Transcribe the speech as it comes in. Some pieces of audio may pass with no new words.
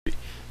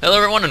Hello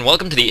everyone and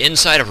welcome to the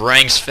inside of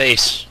Rang's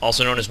face,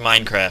 also known as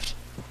Minecraft.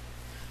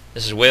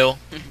 This is Will.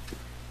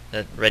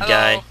 That red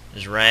guy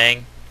is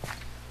Rang.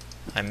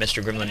 I'm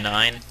Mr. Gremlin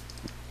 9.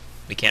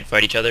 We can't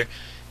fight each other.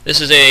 This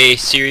is a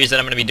series that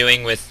I'm going to be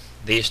doing with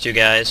these two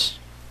guys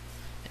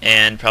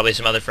and probably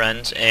some other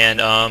friends, and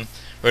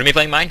we're going to be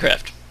playing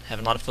Minecraft.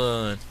 Having a lot of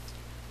fun.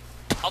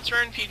 I'll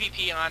turn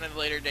PvP on at a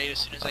later date as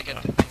soon as I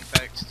get the thing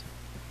fixed.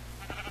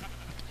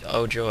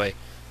 Oh joy.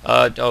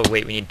 Oh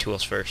wait, we need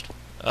tools first.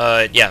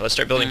 Yeah, let's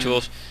start building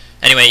tools.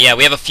 Anyway, yeah,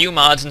 we have a few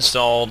mods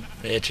installed,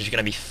 which is going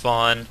to be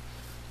fun.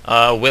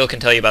 Will can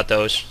tell you about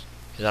those,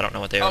 because I don't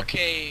know what they are.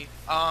 Okay,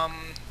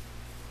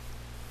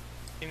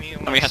 give me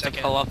We one have second.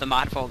 to pull up the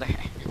mod folder.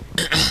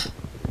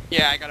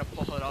 Yeah, I gotta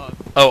pull it up.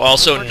 Oh,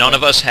 also, none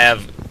of us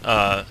have,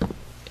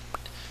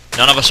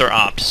 none of us are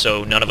opt,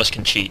 so none of us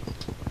can cheat.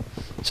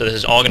 So this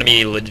is all going to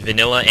be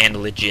vanilla and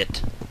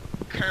legit.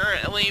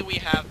 Currently, we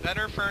have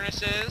better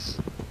furnaces,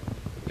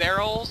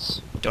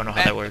 barrels, Don't know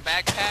how that works.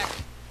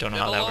 backpack, Don't know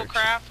how that works.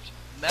 craft,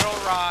 metal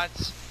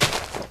rods,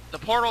 the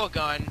portal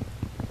gun,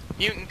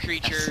 mutant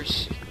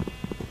creatures.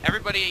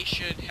 Everybody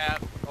should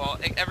have, well,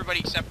 everybody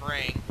except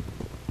Rang.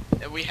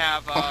 We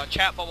have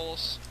chat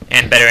bubbles,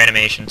 And better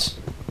animations.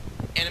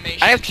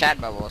 animation. I have chat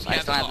bubbles. I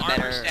have still have the armor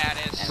better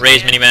status.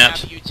 Raise and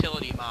minimaps. we have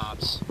utility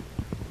mobs.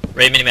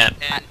 Raid minimap.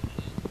 And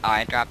Oh,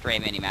 I dropped Ray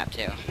minimap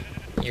too.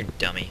 You're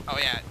dummy. oh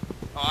yeah,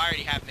 oh I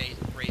already have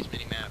Raise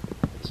minimap.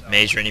 So.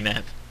 Maze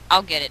minimap.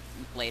 I'll get it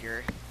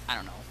later. I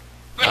don't know.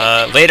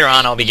 Later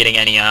on, I'll be getting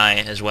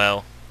NEI as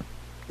well.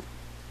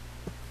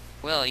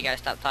 Will, you gotta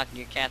stop talking to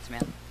your cats,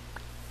 man.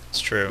 It's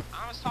true.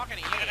 I was talking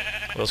to you.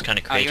 Will's kind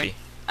of Oh, crazy.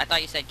 I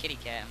thought you said kitty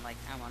cat. I'm like,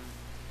 come on.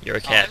 You're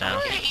a cat now.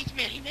 Raise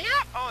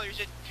minimap. Oh,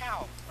 there's a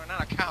cow. Or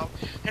not a cow.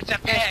 It's a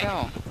Let's pig.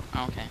 go.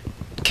 Oh, okay.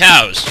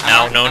 Cows,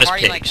 now known I'm as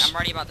already, pigs. I'm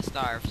already about to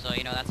starve, so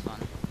you know that's fun.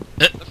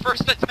 The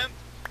first attempt.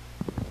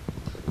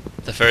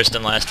 The first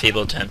and last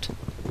feeble attempt.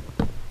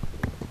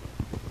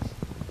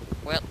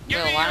 Will, Give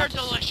Will, me why your don't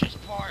you... delicious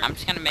part. I'm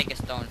just gonna make a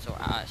stone sword.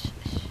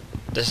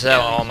 This is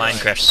how all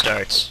Minecraft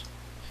starts.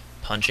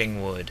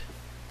 Punching wood.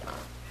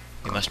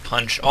 You must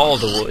punch all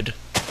the wood.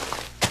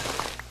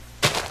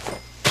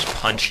 Just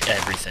punch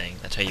everything.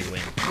 That's how you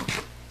win.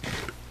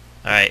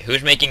 Alright,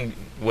 who's making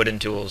wooden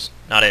tools?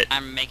 Not it.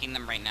 I'm making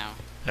them right now.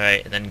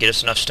 Alright, and then get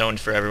us enough stone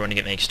for everyone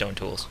to make stone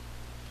tools.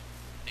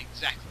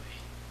 Exactly.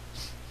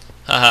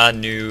 Haha,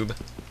 noob.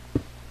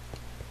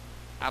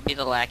 I'll be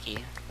the lackey.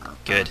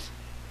 Good.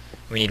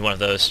 We need one of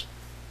those.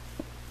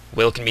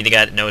 Will can be the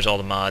guy that knows all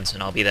the mods,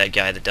 and I'll be that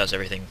guy that does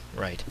everything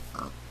right.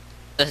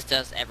 This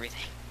does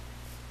everything.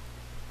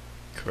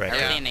 Correct.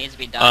 Everything needs to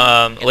be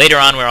done. Later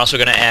on, we're also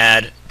going to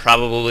add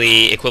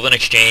probably equivalent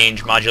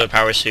exchange, modular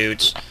power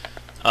suits,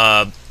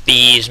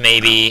 bees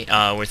maybe.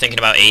 We're thinking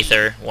about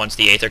Aether once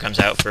the Aether comes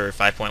out for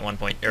 5.1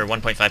 or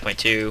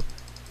 1.5.2.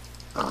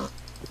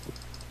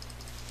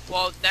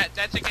 Well,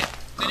 that's again.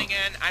 Then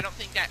again, I don't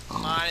think that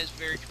mod is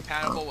very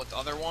compatible with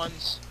other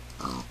ones.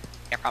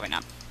 Yeah, probably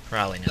not.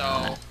 Probably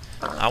not.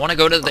 So I want to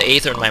go to the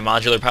Aether in my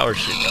modular power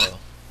suit though.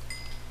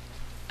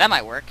 That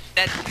might work.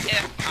 that's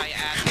if I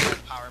add the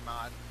power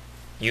mod.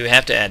 You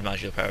have to add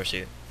modular power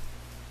suit.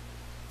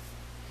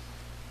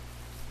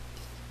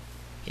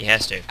 He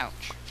has to.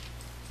 Ouch.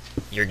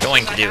 You're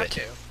going to I do have it.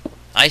 to.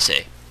 I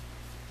say.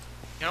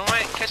 You know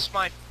what? Kiss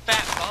my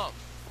fat bum.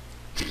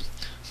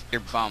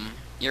 You're bum.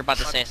 You're about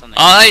to say something.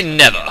 I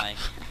never. Like,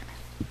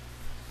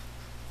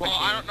 Well,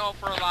 I don't know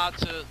if we're allowed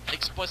to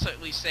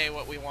explicitly say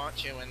what we want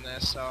to in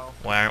this, so.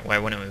 Why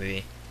wouldn't we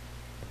be?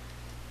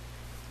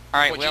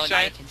 Alright, What'd Will, you now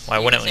say? you can Why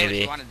you wouldn't can say we what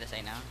be? you wanted to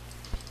say now.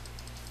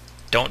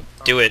 Don't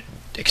do it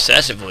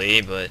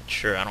excessively, but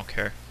sure, I don't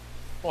care.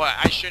 What?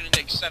 I shouldn't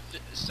excessively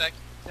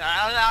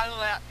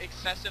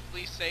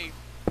say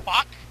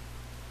fuck?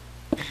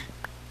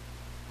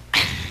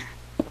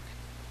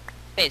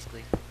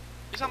 Basically.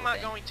 Because I'm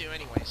not going to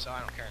anyway, so I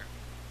don't care.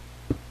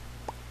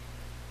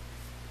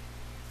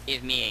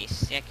 Give me a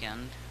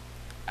second.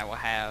 I will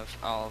have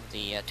all of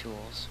the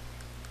tools.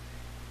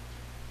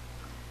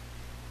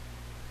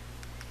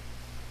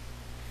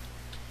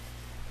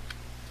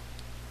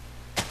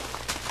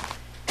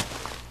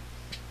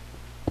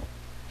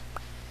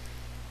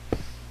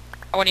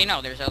 Oh, what do you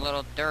know? There's a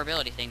little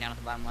durability thing down at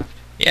the bottom left.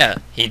 Yeah,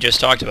 he just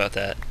talked about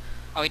that.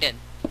 Oh, he did.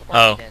 Of course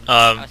Oh, he did.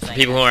 I was for saying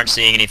people that. who aren't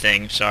seeing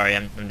anything, sorry,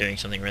 I'm doing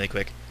something really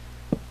quick.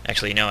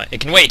 Actually, you know what? It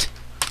can wait!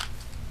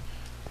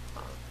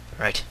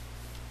 Right.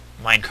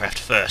 Minecraft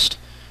first.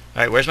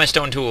 Alright, where's my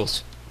stone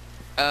tools?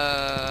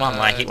 Come on,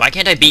 Lackey. Why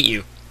can't I beat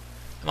you?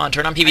 Come on,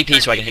 turn on PvP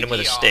turned so I can hit him with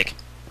a PvP off. stick.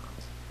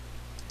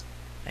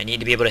 I need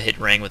to be able to hit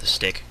Rang with a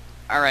stick.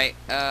 Alright,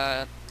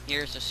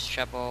 here's a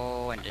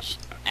shovel and a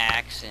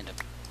axe and a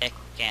pick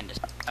and a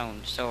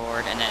stone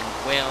sword, and then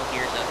Will,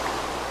 here's a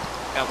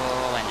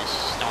shovel and a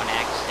stone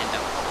axe and a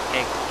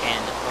pick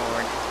and a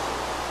sword.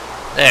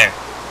 There.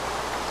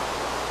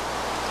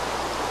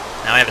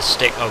 Now I have a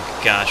stick. Oh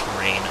gosh,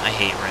 rain. I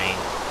hate rain.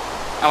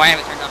 Oh, I have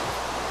it turned off.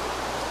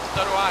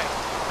 So do I. I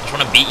just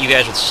want to beat you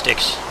guys with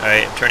sticks.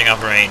 Alright, I'm turning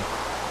off rain.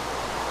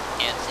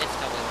 Yeah, it's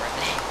totally worth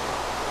it.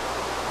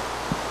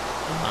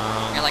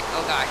 You're like,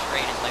 oh gosh,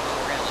 rain. It's like,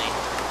 oh really?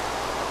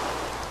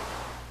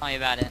 Tell me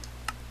about it.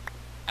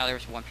 Oh, there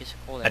was one piece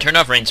of coal there. I turned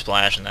off rain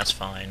splash, and that's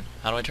fine.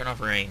 How do I turn off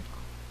rain?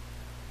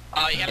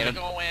 You have to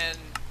go in.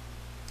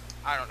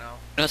 I don't know.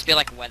 It must be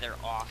like weather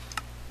off.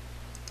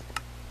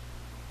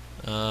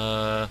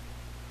 I'm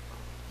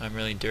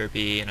really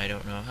derpy, and I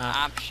don't know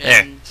how.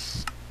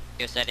 Options.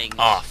 Your settings.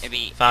 Off.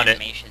 Maybe Found it.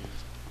 animations.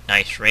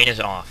 Nice, rain is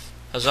off.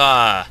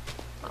 Huzzah!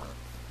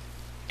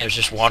 There's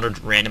just water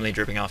randomly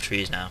dripping off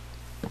trees now.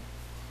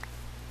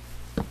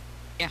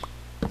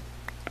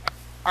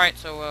 Alright,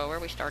 so where are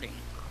we starting?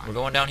 We're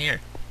going down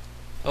here.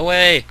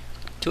 Away!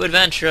 To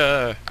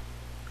adventure!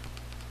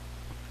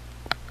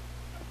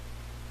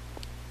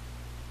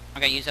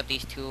 I'm gonna use up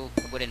these 2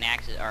 wooden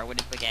axes, or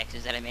wooden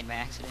pickaxes that I made by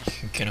accident.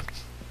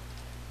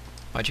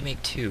 Why'd you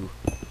make 2?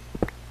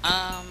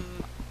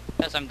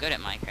 Because I'm good at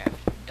Minecraft.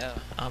 Duh.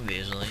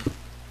 Obviously.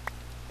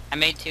 I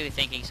made 2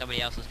 thinking somebody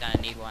else was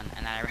gonna need one,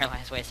 and then I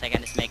realized, wait a second,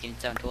 I'm just making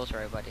its own tools for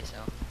everybody, so...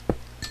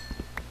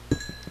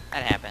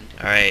 That happened.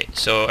 Alright,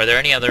 so are there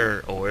any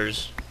other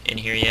ores in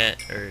here yet,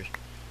 or...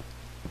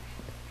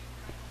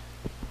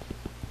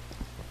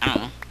 I don't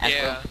know. Ask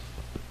Yeah.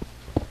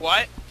 Will.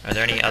 What? Are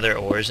there any other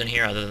ores in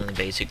here other than the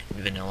basic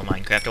vanilla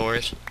Minecraft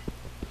ores?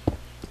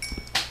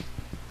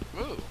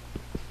 Ooh.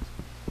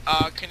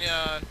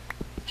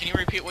 Can you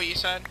repeat what you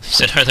said? I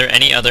said, are there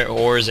any other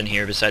ores in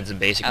here besides the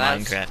basic That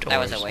was- Minecraft That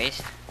ores? was a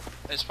waste.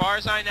 As far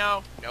as I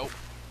know, nope.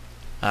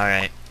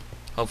 Alright.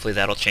 Hopefully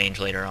that'll change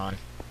later on.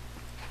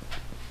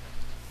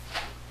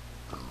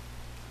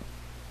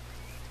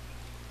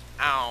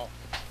 Ow.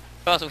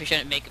 Also, we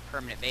shouldn't make a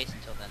permanent base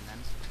until then.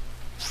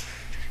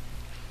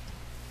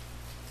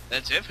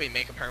 That's if we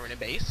make a permanent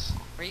base.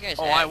 Where you guys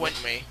Oh, at? why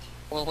wouldn't we?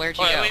 Well, where'd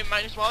you Well, go? we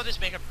might as well just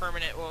make a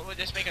permanent. Well, we'll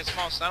just make a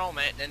small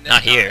settlement and then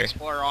Not here.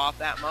 explore off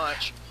that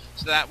much,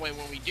 so that way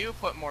when we do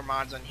put more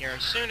mods on here,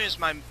 as soon as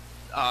my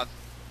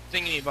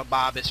thingy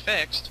bob is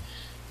fixed,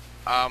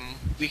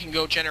 we can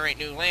go generate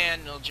new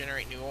land and it'll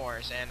generate new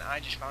ores. And I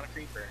just found a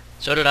creeper.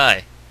 So did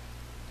I.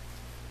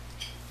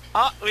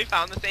 Oh, we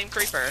found the same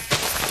creeper.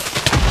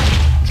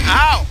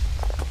 Ow!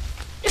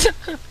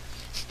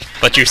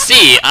 But you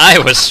see, I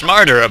was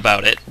smarter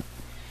about it.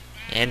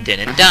 And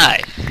didn't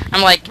die.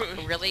 I'm like,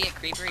 really? A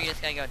creeper? You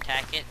just gotta go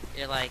attack it?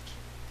 You're like...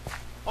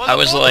 Well, I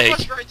was the like-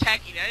 was for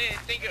attacking. I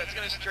didn't think it was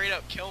gonna straight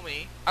up kill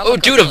me. Oh,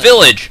 dude, a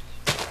village!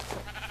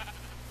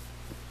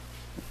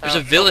 There's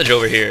a village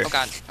over here. Oh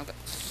god. Oh god.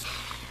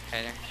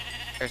 Okay,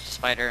 there's a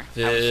spider. I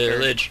was scared.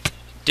 Village.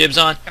 Dibs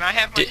on. Can I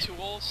have my Di-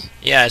 tools?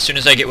 Yeah, as soon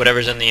as I get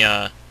whatever's in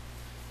the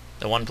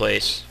one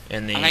place.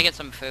 In the... I'm gonna get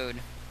some food.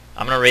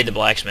 I'm gonna raid the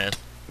blacksmith.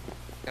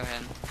 Go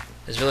ahead.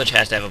 This village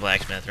has to have a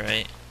blacksmith,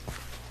 right?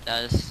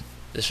 Does.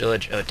 This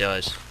village... Oh, it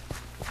does.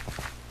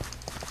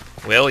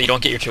 Will, you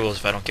don't get your tools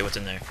if I don't get what's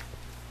in there.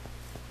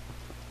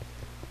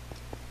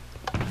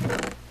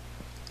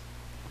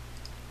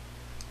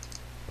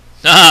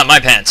 Ah, my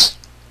pants!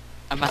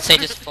 I'm about to say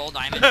just full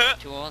diamond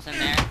tools in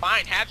there.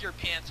 Fine, have your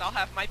pants. I'll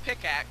have my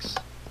pickaxe.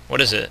 What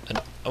is it?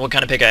 What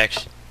kind of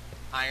pickaxe?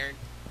 Iron.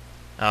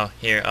 Oh,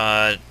 here,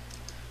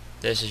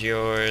 this is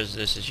yours,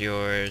 this is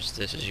yours,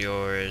 this is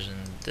yours,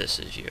 and this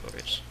is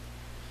yours.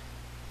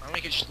 Well,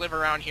 we could just live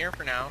around here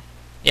for now.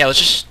 Yeah, let's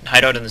just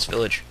hide out in this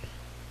village.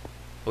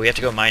 But we have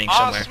to go mining Oh,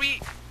 somewhere.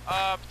 sweet!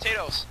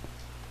 Potatoes.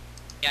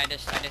 Yeah,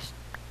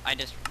 I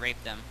just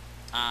raped them.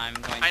 I'm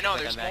going to I know,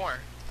 put there's them back. more.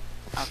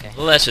 Okay.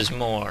 Less is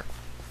more.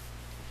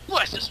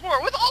 Less is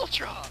more with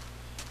Ultra!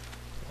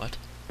 What?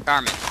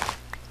 Garment.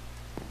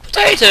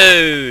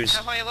 Potatoes!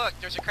 Now, hey, look,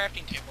 there's a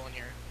crafting table in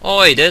here.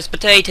 Oi, there's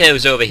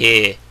potatoes over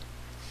here.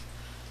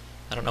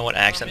 I don't know what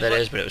accent me that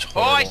look. is, but it was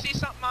Oh, horrible. I see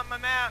something on my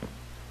map.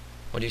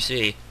 What do you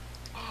see?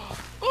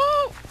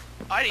 Ooh!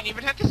 I didn't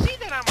even have to see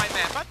that on my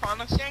map. I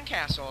found a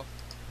sandcastle.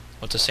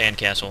 What's a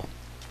sandcastle?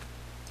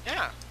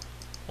 Yeah.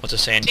 What's a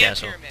Sand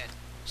sandcastle? pyramid.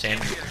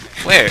 Sand... Pyramid.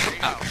 Where? There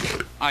you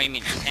go. Oh, you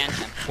mean sand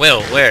temple?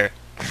 Will, where?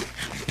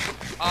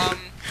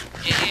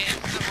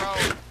 It's the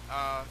road.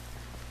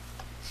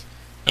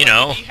 You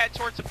know. If you head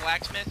towards the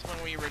blacksmith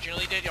when we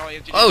originally did, all you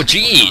have to do Oh, is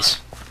click jeez!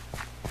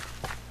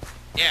 on-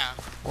 Yeah.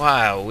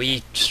 Wow,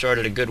 we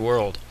started a good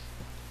world.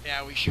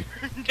 Yeah, we sure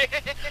did.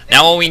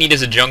 Now all we need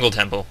is a jungle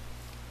temple.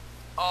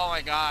 Oh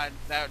my god,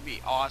 that would be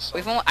awesome.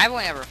 I've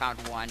only ever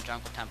found one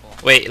jungle temple.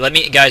 Wait,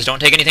 guys, don't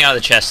take anything out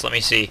of the chest, let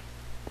me see.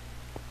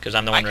 Because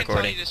I'm the one I can tell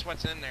recording. you just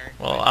what's in there.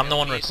 Well, Like, I'm the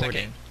one give me a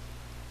second.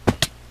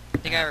 recording.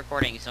 The guy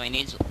recording, so he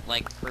needs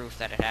like proof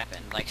that it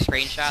happened, like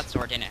screenshots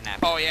or it didn't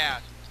happen. Oh yeah,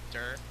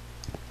 sir.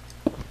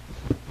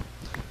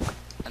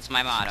 That's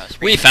my motto.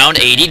 We screenshots found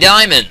or 80 it-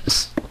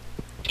 diamonds!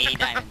 80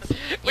 diamonds.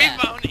 We Yeah.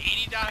 found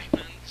 80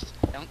 diamonds.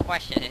 Don't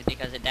question it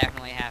because it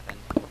definitely happened.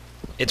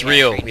 It's Yeah,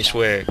 real, screenshots. we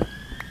swear.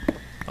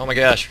 Oh my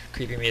gosh,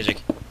 creepy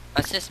music.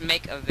 Let's just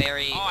make a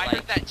very Oh, I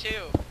heard that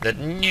too. That...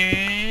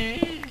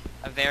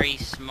 a very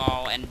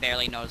small and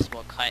barely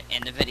noticeable cut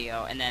in the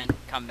video, and then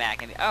come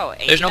back and be, oh,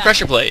 80 There's no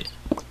pressure plate.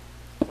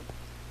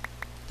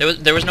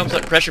 There was no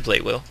pressure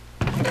plate, Will.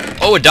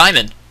 Oh, a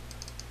diamond!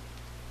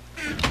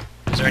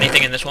 Is there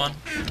anything in this one?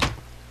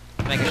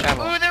 make a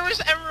shovel. Ooh, there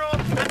was emerald.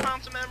 I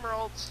found some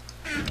emeralds.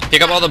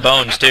 Pick up all the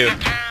bones, too.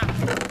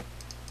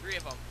 3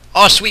 of them.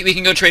 Oh, sweet, we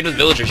can go trade with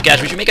villagers.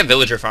 Guys, we should make a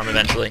villager farm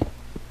eventually.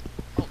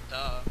 Oh,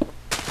 duh.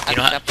 You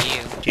know That's how- up to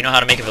you. Do you know how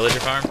to make a villager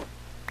farm?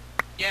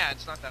 Yeah,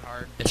 it's not that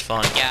hard. It's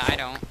fun. Yeah, I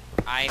don't.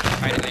 I've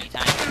tried it many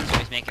times, but I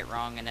always make it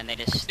wrong, and then they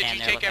just Did stand you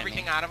there take looking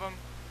everything at me. out of them?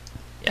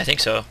 Yeah, I think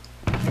so.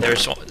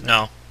 There's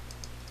no.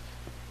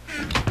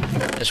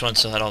 This one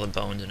still had all the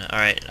bones in it.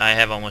 Alright, I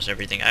have almost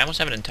everything. I almost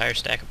have an entire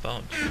stack of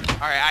bones.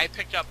 Alright, I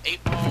picked up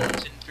 8 bones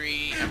and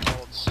 3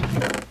 emeralds.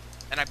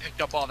 And I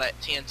picked up all that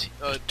TNT.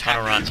 Ton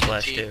of rotten TNT.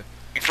 flesh, too.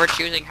 If we're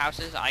choosing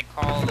houses, I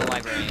call the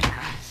librarian.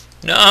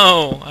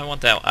 No! I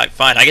want that.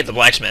 Fine, I get the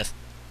blacksmith.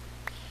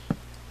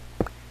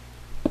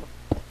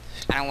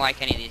 I don't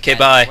like any of these 'Kay, guys.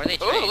 bye. Where they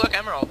Ooh, trade? look,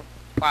 emerald.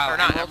 Wow, or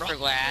not emeralds for emerald.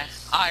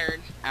 glass,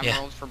 Iron.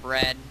 emeralds for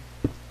bread,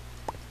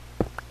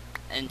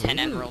 and 10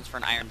 Ooh. emeralds for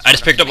an iron sword. I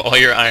just picked I'm up killing all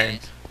your these iron.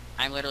 guys.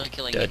 I'm literally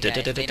killing Da- these da-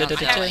 guys. da- They da- don't da- I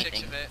da- have have da- 6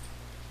 anything. of it.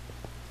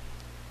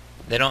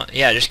 They don't.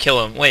 Yeah, just kill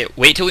them.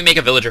 Wait till we make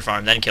a villager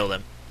farm, then kill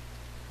them.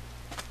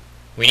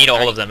 We need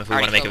all of them if we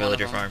want to Already make a killed one of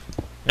villager farm.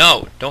 them.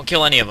 No, don't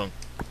kill any of them.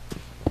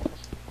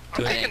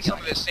 I'm Do it. taking some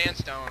of this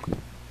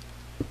sandstone.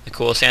 The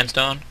cool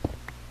sandstone.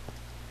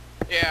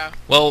 Yeah.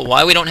 Well,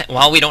 while we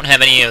don't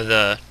have any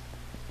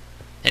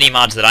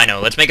mods that I know,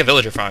 let's make a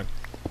villager farm.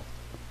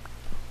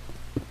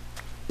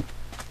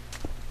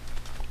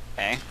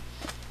 Okay.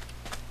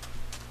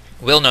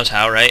 Will knows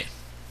how, right?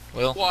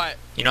 Will, What?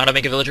 you know how to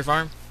make a villager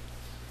farm?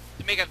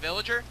 To make a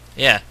villager?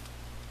 Yeah.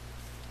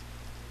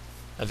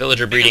 A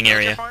villager Make a breeding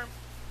villager area. farm?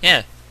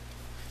 Yeah.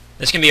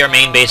 This can be our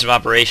main base of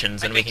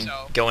operations, I and we think can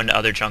so. go into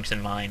other chunks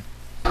and mine.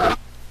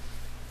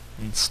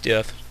 And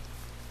stuff.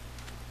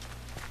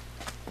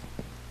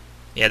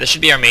 Yeah, this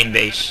should be our main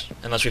base,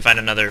 unless we find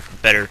another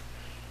better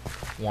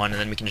one, and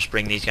then we can just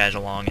bring these guys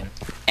along. And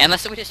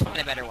Unless we just find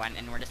a better one,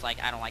 and we're just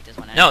like, I don't like this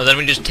one. no, then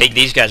we just take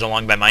these guys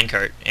along by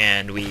minecart,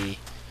 and we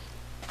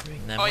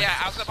bring them. Oh with yeah,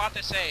 I us. was about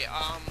to say,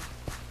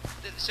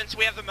 since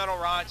we have the metal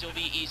rods, it'll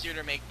be easier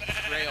to make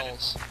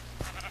rails.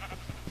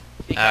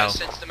 Because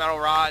since the metal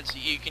rods,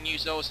 you can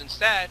use those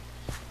instead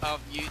of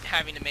you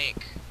having to make,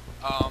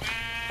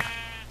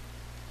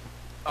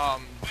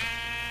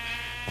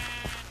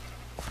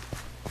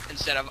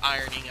 instead of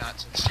ironing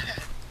knots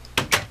instead.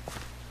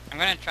 I'm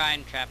gonna try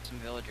and trap some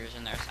villagers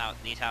in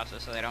these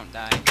houses so they don't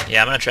die.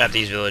 Yeah, I'm gonna trap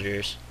these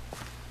villagers.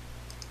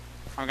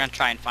 I'm gonna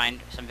try and find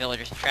some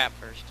villagers to trap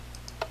first.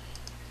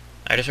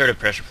 I just heard a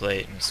pressure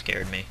plate and it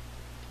scared me.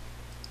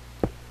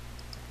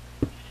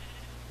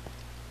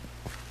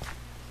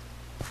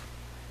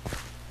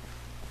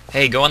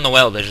 Hey, go in the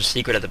well. There's a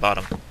secret at the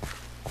bottom.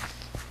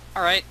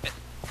 Alright.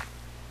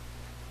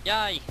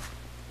 Yay!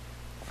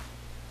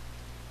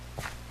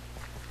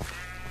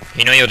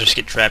 You know you'll just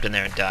get trapped in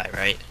there and die,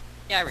 right?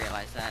 Yeah, I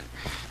realize that.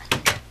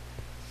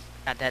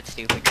 Not that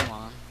stupid, come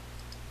on.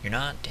 You're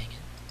not? Dang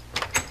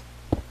it.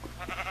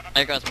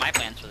 There goes my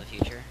plans for the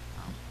future.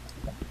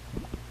 Oh,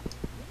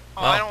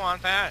 Well. I don't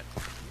want that.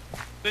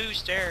 Boo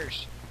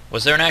stairs.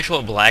 Was there an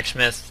actual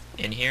blacksmith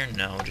in here?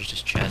 No, just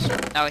his chest.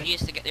 No, he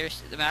used to get,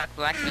 there's, the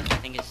blacksmith I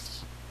think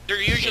is,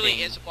 There usually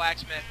Shitting. is a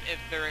blacksmith if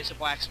there is a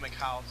blacksmith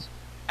house.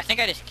 I think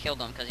I just killed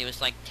him because he was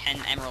like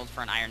 10 emeralds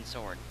for an iron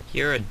sword.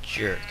 You're a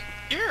jerk.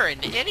 You're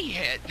an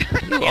idiot.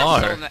 You I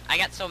are.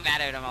 got so mad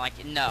at him, I'm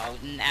like, no,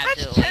 That's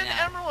absolutely 10 not.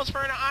 emeralds for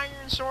an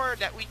iron sword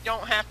that we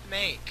don't have to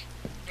make.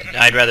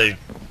 I'd rather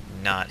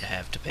not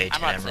have to pay 10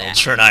 about to say- emeralds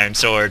for an iron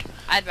sword.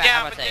 I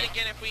Yeah, would but then say,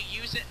 again, if we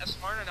use it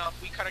smart enough,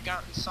 we could have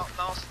gotten something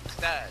else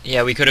instead.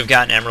 Yeah, we could have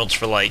gotten emeralds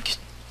for, like,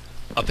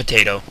 a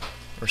potato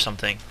or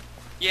something. that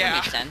Yeah.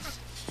 makes sense.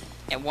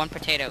 And 1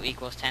 potato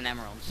equals 10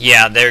 emeralds.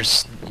 Yeah,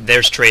 there's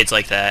trades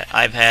like that.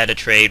 I've had a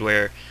trade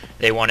where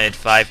they wanted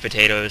 5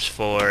 potatoes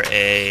for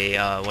a,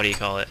 what do you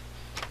call it?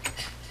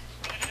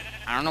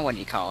 I don't know what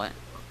you call it.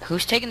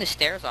 Who's taking the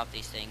stairs off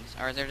these things?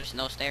 Or is there just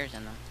no stairs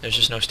in them? There's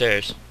just no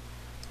stairs.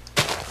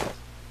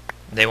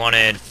 They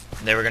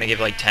were gonna give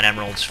like 10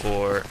 emeralds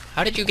for,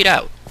 how did you get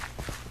out?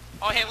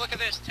 Oh, hey, look at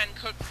this. 10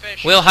 cooked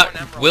fish. Will, and 1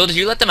 emerald. Will, did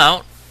you let them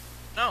out?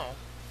 No.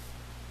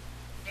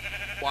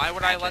 Why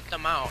would I let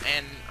them out?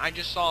 And I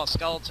just saw a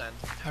skeleton.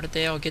 How did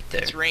they all get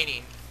there? It's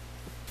raining.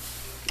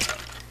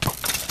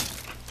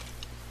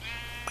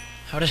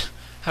 How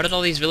did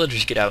all these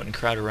villagers get out and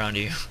crowd around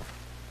you?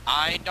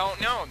 I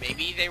don't know.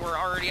 Maybe they were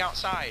already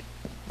outside.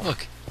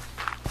 Look.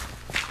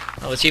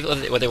 Oh, let's see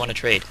what they want to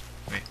trade.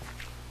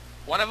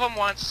 One of them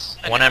wants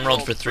an 1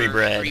 emerald for 3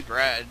 bread. 3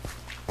 bread.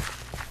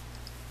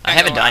 I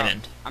have a go around.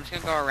 diamond. I'm just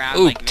gonna go around.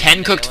 Ooh, like, making 10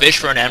 the cooked village fish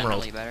for look an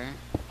emerald. really better.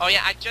 Oh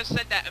yeah, I just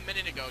said that a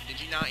minute ago.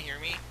 Did you not hear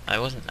me?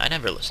 I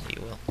never listened to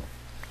you, Will.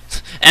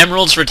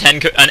 Emeralds for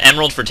 10 an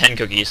emerald for 10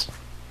 cookies.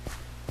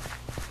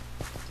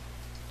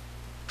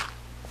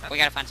 We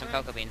gotta find some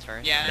cocoa beans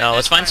first. Yeah. No,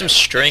 let's that's find some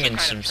string and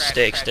some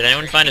sticks. Did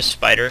anyone find a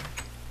spider?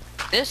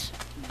 This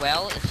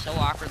well is so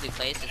awkwardly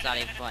placed, it's not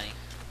even funny.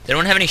 They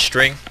don't have any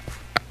string.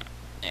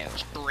 No.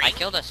 String? I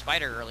killed a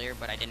spider earlier,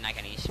 but I didn't like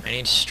any. I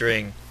need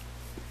string.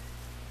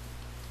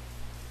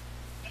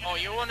 Oh,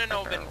 you want to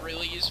know been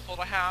really useful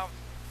to have?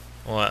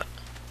 What?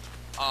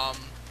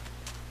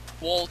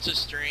 wool to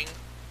string.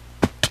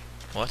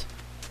 What?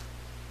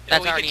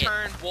 That's We already- could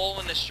turn wool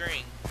into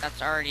string.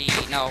 That's already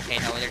no. Okay,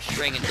 no. There's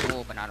string and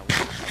wool, but not a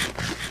wool.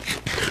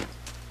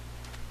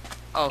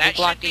 Oh, who That should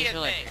blocked be these a thing,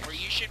 villagers? where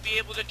you should be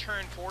able to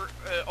turn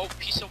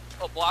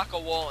a block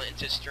of wool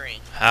into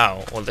string.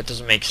 How? Well, that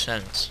doesn't make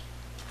sense.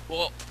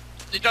 Well,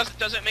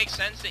 does it make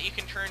sense that you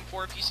can turn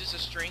 4 pieces of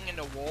string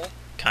into wool?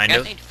 Kind You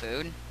of. guys need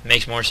food?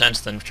 Makes more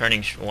sense than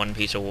turning one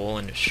piece of wool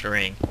into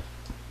string.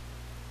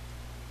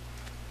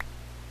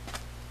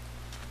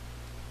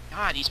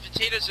 God, these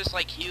potatoes just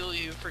like heal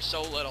you for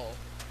so little.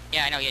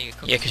 Yeah, I know. Yeah, you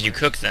cook. Yeah, them because you first.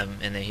 cook them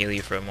and they heal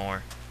you for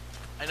more.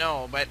 I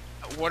know, but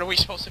what are we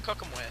supposed to cook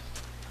them with?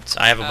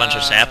 I have a bunch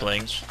of Uh,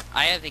 saplings.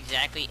 I have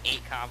exactly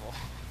 8 cobble.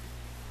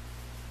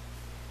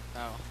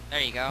 Oh, there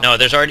you go. No,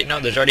 there's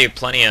already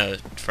plenty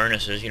of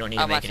furnaces. You don't need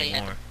Oh, to make but any you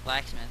had more. the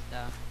blacksmith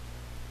though.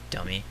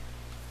 Dummy.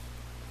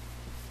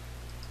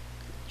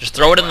 Just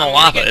throw it in the I'm gonna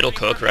lava. get It'll 3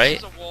 more cook, right?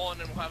 pieces of wool, and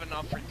then we'll have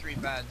enough for 3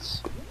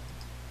 beds.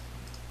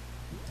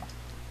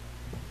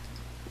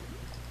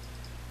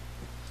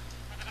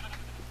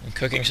 I'm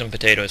cooking some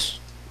potatoes.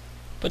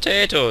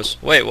 Potatoes.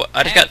 Wait, what?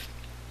 I just have-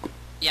 got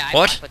Yeah, I What?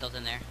 want to put those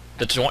in there.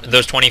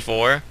 those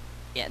 24.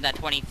 Yeah, that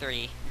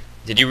 23.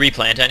 Did you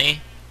replant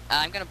any?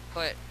 I'm gonna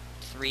put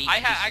 3 I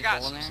pieces got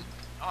of wool in there.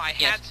 Oh, I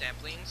Yes. had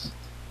samplings.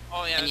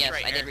 Oh yeah, And that's yes,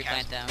 right. I did Eric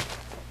has replant them.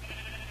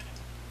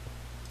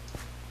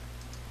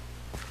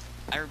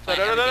 I them. replant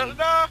everything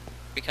Da-da-da-da-da.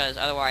 because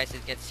otherwise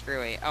it gets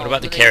screwy. Oh, What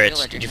about the look at carrots?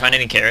 villagers Did you now. find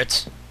any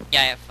carrots?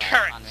 Yeah, I have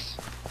 5 on me.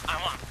 Carrots.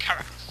 I want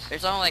carrots.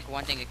 There's only like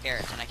 1 thing of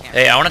carrots, and I can't.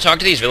 Hey, I want to talk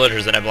to these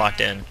villagers that I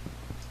blocked in.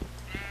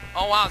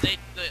 Oh wow,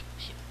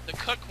 the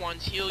cook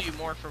ones heal you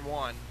more for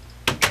 1.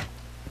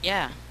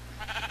 Yeah.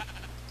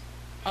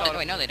 Oh, Oh,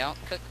 wait, no, they don't.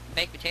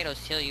 Baked potatoes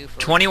heal you for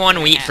 21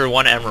 1.5. wheat for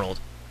 1 emerald.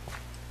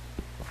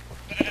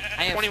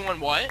 I have, 21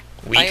 what?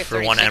 I Wheat have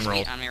for 1 36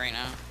 emerald. wheat on me right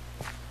now.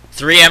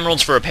 3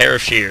 emeralds for a pair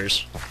of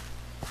shears.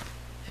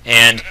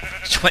 And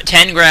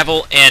 10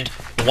 gravel and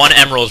 1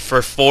 emerald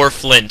for 4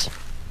 flint.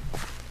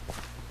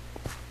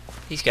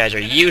 These guys are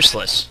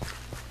useless.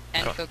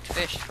 And don't- cooked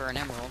fish for an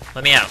emerald.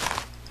 Let me out.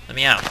 Let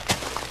me out.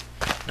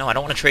 No, I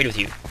don't want to trade with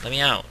you. Let me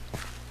out.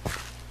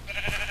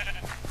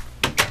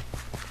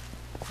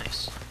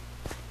 Nice.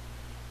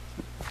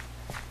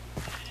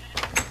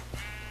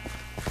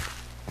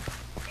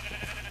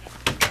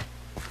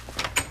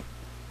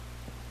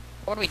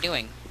 What are we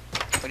doing?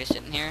 We're just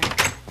sitting here.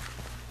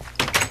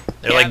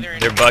 They're Yeah, like, in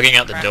they're bugging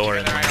out the crap door.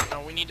 together, And I don't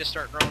know. We need to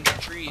start growing some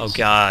trees. oh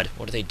god,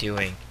 what are they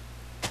doing?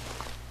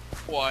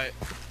 What?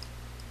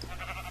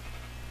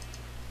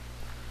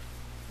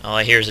 All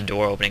I hear is a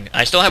door opening.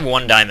 I still have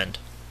 1 diamond.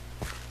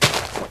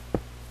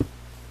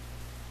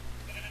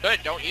 Good.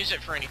 Don't use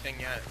it for anything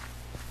yet.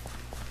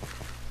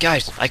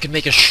 Guys, I could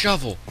make a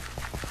shovel.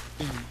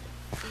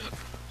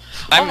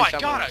 Oh my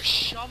god, a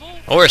shovel?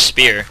 Or a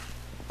spear.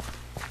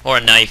 Or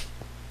a knife.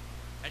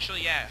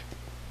 Actually, yeah.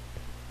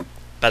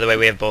 By the way,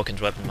 we have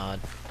Vulcan's weapon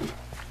mod.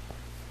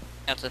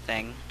 That's the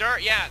thing.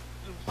 Dirt, yeah.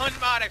 One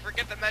mod I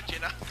forget to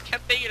mention. I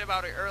kept thinking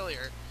about it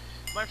earlier.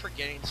 Am I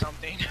forgetting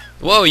something?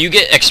 Whoa, you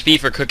get XP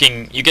for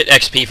cooking. You get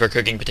XP for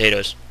cooking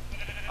potatoes.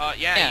 Yeah,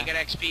 Yeah. you get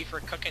XP for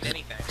cooking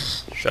anything.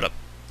 Shut up.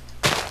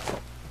 Come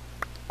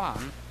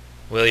on.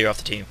 Will, you're off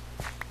the team.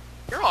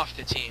 You're off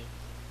the team.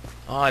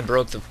 Oh, I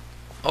broke the...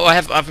 Oh, I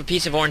have a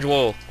piece of orange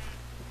wool.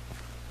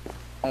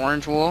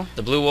 Orange wool?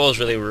 The blue wool is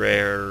really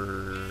rare,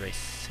 I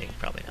think.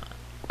 Probably not.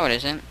 Oh, it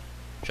isn't.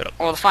 Shut up.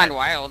 Well, to find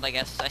wild, I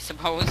guess, I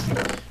suppose.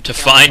 To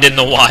find in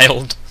the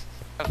wild.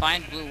 To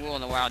find blue wool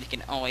in the wild, you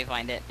can only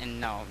find it in...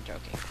 No, I'm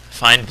joking.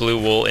 Find blue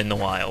wool in the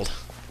wild.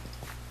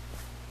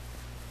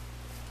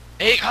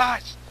 Hey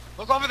guys,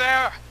 look over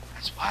there.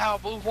 That's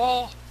wild blue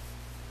wool. What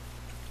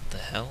the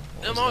hell?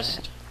 What The was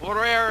most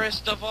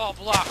rarest of all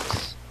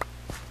blocks.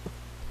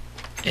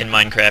 that? In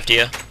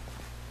Minecraftia.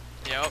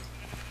 Yep.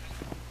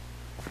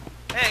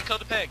 Hey,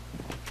 killed a pig.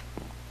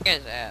 You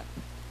guys,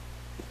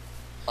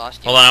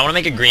 lost you. Hold on, I want to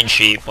make a green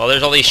sheep. While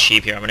there's all these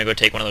sheep here, I'm going to go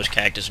take one of those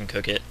cactus and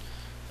cook it.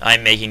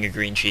 I'm making a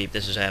green sheep.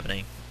 This is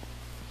happening.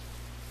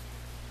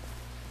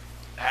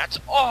 That's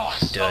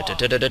awesome. Da da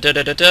da da da da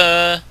da da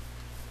da.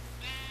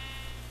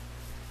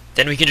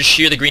 Then we can just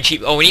shear the green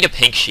sheep. Oh, we need a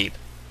pink sheep.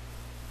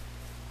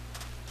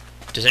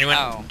 Does anyone?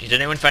 Oh. Did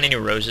anyone find any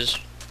roses?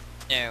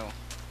 No.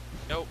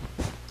 Nope.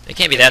 It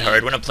can't be that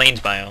hard. We're in a plains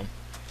biome.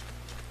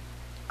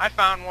 I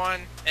found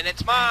one, and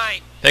it's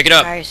mine. Pick it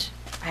up. Guys,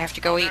 I have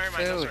to go eat Never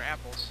mind, those food. are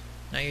apples.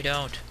 No, you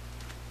don't.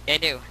 Yeah, I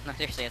do. No,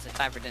 seriously, it's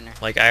time for dinner.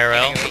 Like I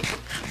IRL. gotta go eat.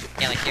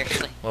 Yeah, like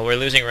seriously. Well, we're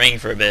losing rain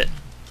for a bit.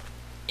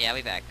 Yeah, I'll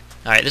be back.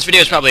 All right, this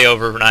video is probably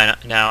over now.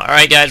 All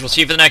right, guys, we'll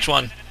see you for the next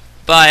one.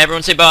 Bye.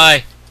 Everyone, say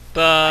bye.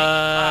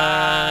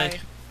 Bye. Bye.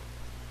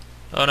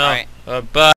 Oh no. All right. Bye.